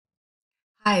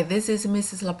Hi, this is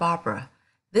Mrs. LaBarbara.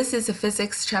 This is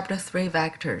Physics Chapter 3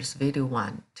 Vectors, Video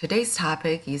 1. Today's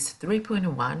topic is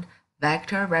 3.1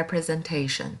 Vector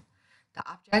Representation. The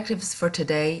objectives for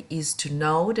today is to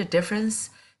know the difference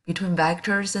between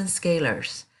vectors and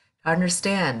scalars, to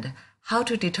understand how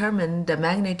to determine the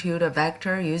magnitude of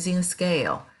vector using a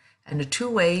scale, and two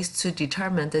ways to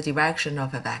determine the direction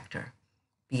of a vector.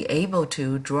 Be able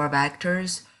to draw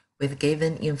vectors with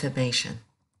given information.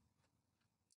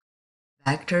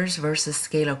 Vectors versus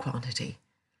scalar quantity.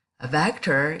 A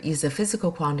vector is a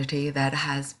physical quantity that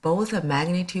has both a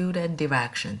magnitude and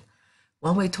direction.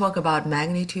 When we talk about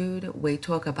magnitude, we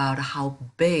talk about how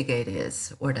big it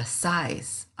is or the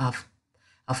size of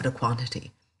the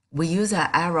quantity. We use an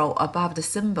arrow above the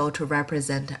symbol to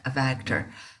represent a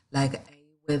vector, like A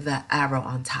with the arrow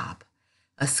on top.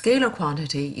 A scalar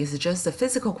quantity is just a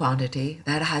physical quantity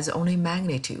that has only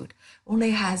magnitude,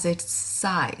 only has its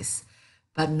size,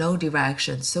 but no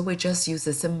direction, so we just use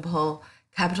a simple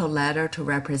capital letter to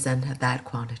represent that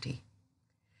quantity.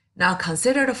 Now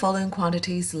consider the following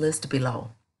quantities listed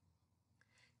below.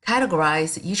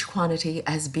 Categorize each quantity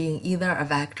as being either a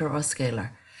vector or scalar.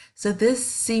 So this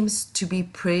seems to be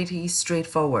pretty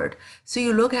straightforward. So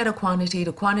you look at a quantity,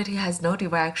 the quantity has no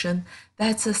direction,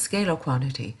 that's a scalar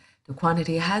quantity. The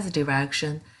quantity has a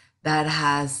direction,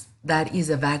 that is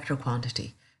a vector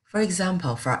quantity. For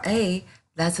example, for A,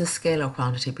 that's a scalar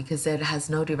quantity because it has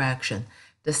no direction.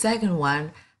 The second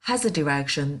one has a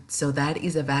direction, so that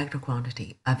is a vector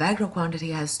quantity. A vector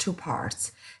quantity has two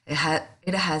parts. It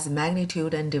has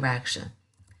magnitude and direction.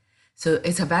 So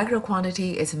it's a vector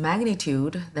quantity, its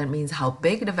magnitude, that means how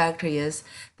big the vector is,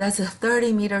 that's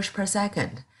 30 meters per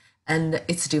second, and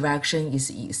its direction is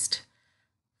east.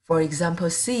 For example,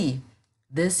 C,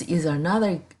 this is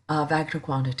another vector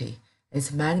quantity. Its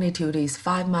magnitude is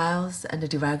 5 miles and the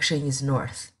direction is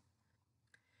north.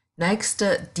 Next,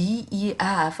 D, E,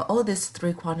 F, all these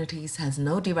three quantities has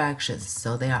no directions,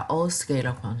 so they are all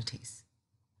scalar quantities.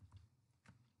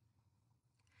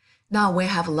 Now we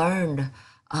have learned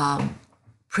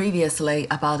previously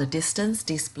about the distance,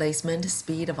 displacement,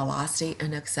 speed, velocity,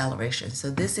 and acceleration.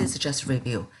 So this is just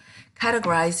review.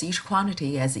 Categorize each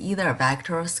quantity as either a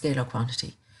vector or scalar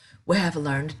quantity. We have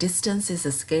learned distance is a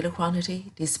scalar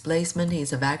quantity, displacement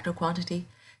is a vector quantity,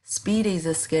 speed is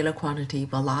a scalar quantity,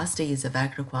 velocity is a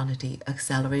vector quantity,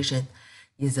 acceleration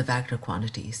is a vector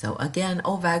quantity. So again,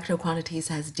 all vector quantities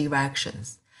has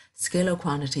directions. Scalar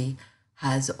quantity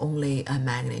has only a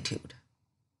magnitude.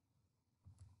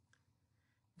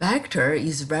 Vector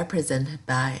is represented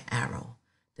by arrow.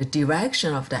 The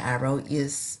direction of the arrow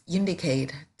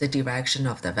indicate the direction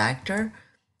of the vector.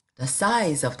 The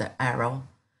size of the arrow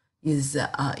is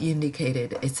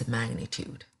indicated its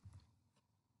magnitude.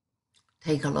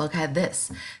 Take a look at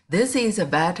this. This is a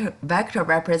vector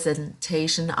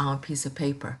representation on a piece of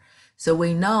paper. So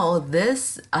we know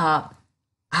this is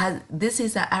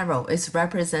an arrow. It's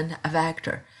represent a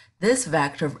vector. This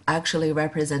vector actually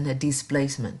represents a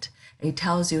displacement. It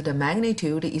tells you the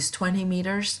magnitude is 20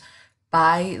 meters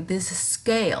by this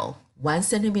scale. 1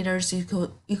 centimeter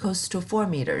equals to 4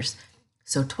 meters.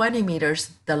 So 20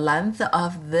 meters, the length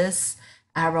of this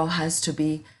arrow has to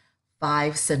be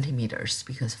 5 centimeters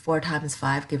because 4 times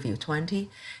 5 gives you 20.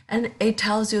 And it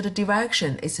tells you the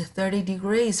direction is 30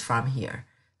 degrees from here.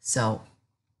 So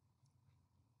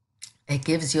it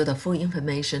gives you the full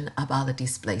information about the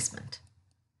displacement.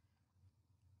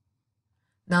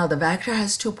 Now the vector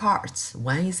has two parts.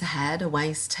 One is head, one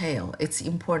is tail. It's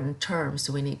important terms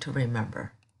we need to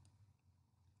remember.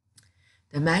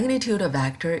 The magnitude of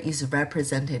vector is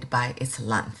represented by its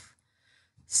length.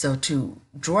 So to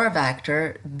draw a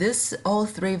vector, all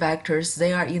three vectors,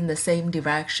 they are in the same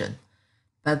direction,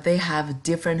 but they have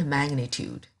different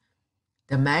magnitude.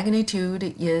 The magnitude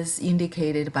is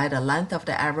indicated by the length of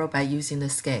the arrow by using the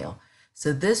scale.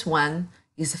 So this one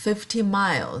is 50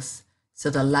 miles. So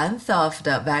the length of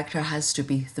the vector has to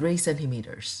be 3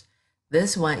 centimeters.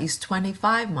 This one is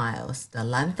 25 miles. The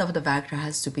length of the vector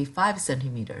has to be 5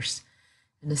 centimeters.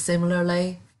 And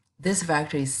similarly, this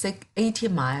vector is 80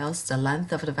 miles. The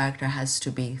length of the vector has to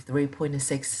be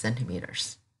 3.6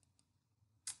 centimeters.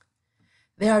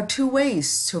 There are two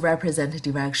ways to represent the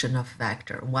direction of a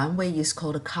vector. One way is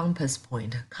called a compass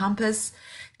point. Compass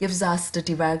gives us the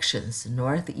directions,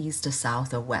 north, east,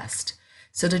 south, or west.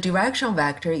 So the direction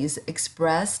vector is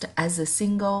expressed as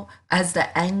the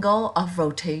angle of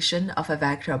rotation of a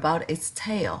vector about its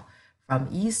tail from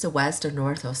east, west,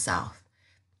 north, or south.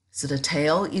 So the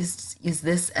tail is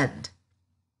this end.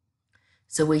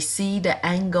 So we see the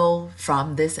angle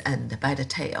from this end by the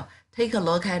tail. Take a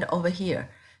look at over here.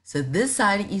 So this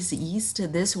side is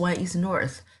east, this one is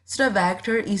north. So the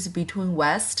vector is between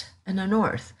west and the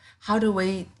north. How do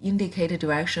we indicate the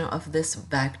direction of this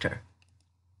vector?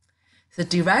 The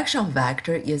direction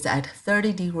vector is at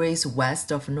 30 degrees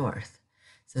west of north.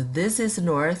 So this is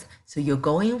north, so you're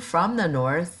going from the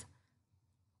north,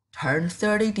 turn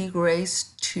 30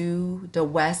 degrees to the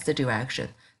west direction.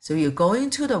 So you're going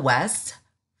to the west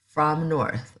from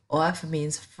north. OF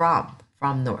means from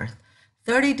north.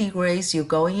 30 degrees, you're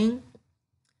going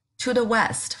to the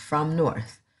west from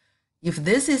north. If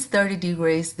this is 30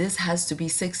 degrees, this has to be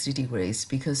 60 degrees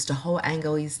because the whole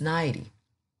angle is 90.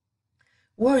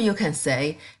 Or you can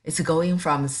say it's going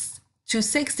to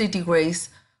 60 degrees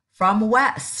from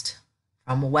west.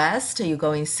 From west, you're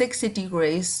going 60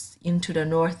 degrees into the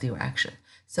north direction.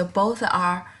 So both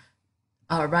are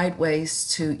right ways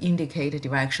to indicate the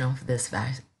direction of this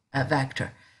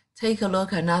vector. Take a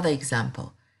look at another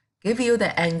example. Give you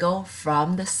the angle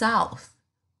from the south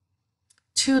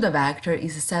to the vector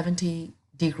is 70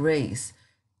 degrees.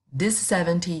 This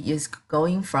 70 is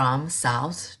going from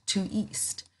south to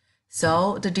east.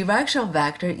 So the direction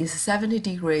vector is 70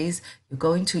 degrees. You're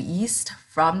going to east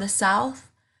from the south.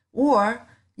 Or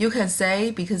you can say,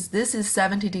 because this is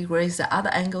 70 degrees, the other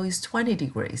angle is 20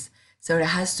 degrees. So it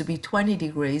has to be 20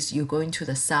 degrees. You're going to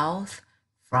the south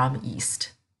from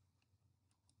east.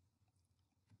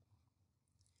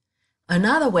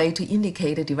 Another way to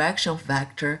indicate the direction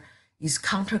vector is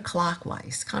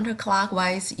counterclockwise.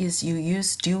 Counterclockwise is you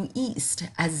use due east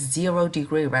as 0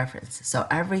 degree reference. So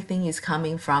everything is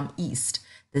coming from east,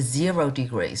 the 0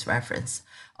 degrees reference.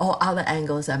 All other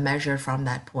angles are measured from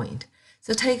that point.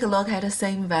 So take a look at the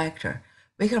same vector.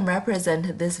 We can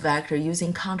represent this vector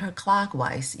using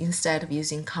counterclockwise instead of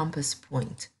using compass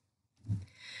point.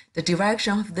 The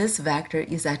direction of this vector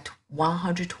is at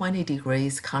 120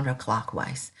 degrees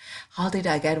counterclockwise. How did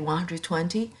I get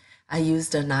 120? I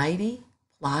used a 90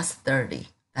 plus 30.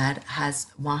 That has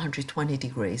 120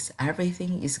 degrees.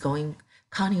 Everything is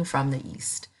counting from the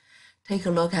east. Take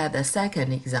a look at the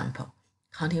second example.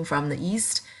 Counting from the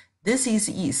east, this is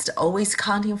east, always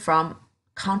counting from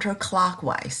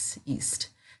counterclockwise east.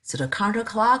 So the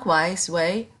counterclockwise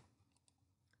way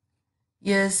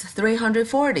is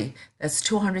 340. That's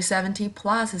 270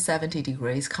 plus 70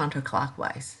 degrees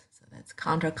counterclockwise. So that's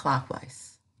counterclockwise.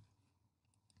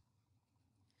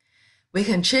 We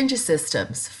can change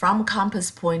systems from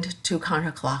compass point to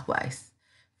counterclockwise.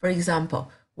 For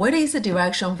example, what is the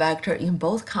direction vector in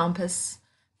both compass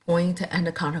point and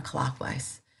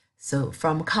counterclockwise? So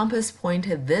from compass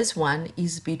point, this one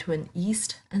is between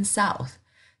east and south.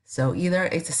 So either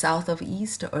it's south of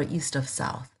east or east of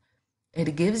south.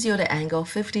 It gives you the angle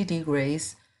 50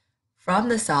 degrees from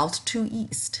the south to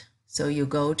east. So you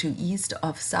go to east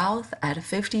of south at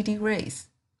 50 degrees,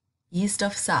 east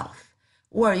of south.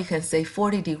 Or you can say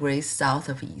 40 degrees south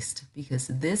of east because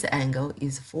this angle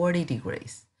is 40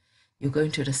 degrees. You're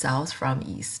going to the south from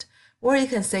east. Or you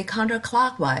can say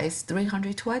counterclockwise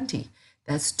 320.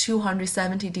 That's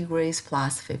 270 degrees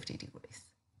plus 50 degrees.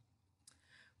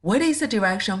 What is the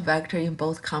direction vector in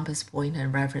both compass point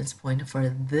and reference point for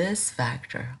this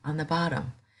vector on the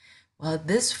bottom? Well,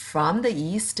 this from the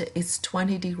east is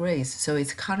 20 degrees, so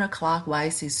it's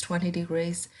counterclockwise is 20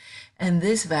 degrees, and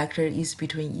this vector is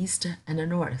between east and the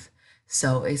north.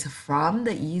 So it's from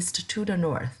the east to the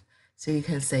north. So you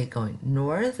can say going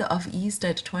north of east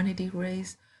at 20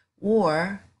 degrees,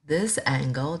 or this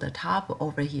angle, the top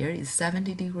over here is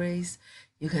 70 degrees.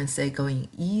 You can say going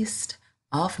east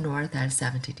of north at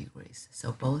 70 degrees.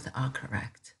 So both are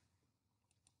correct.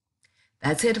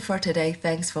 That's it for today.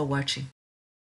 Thanks for watching.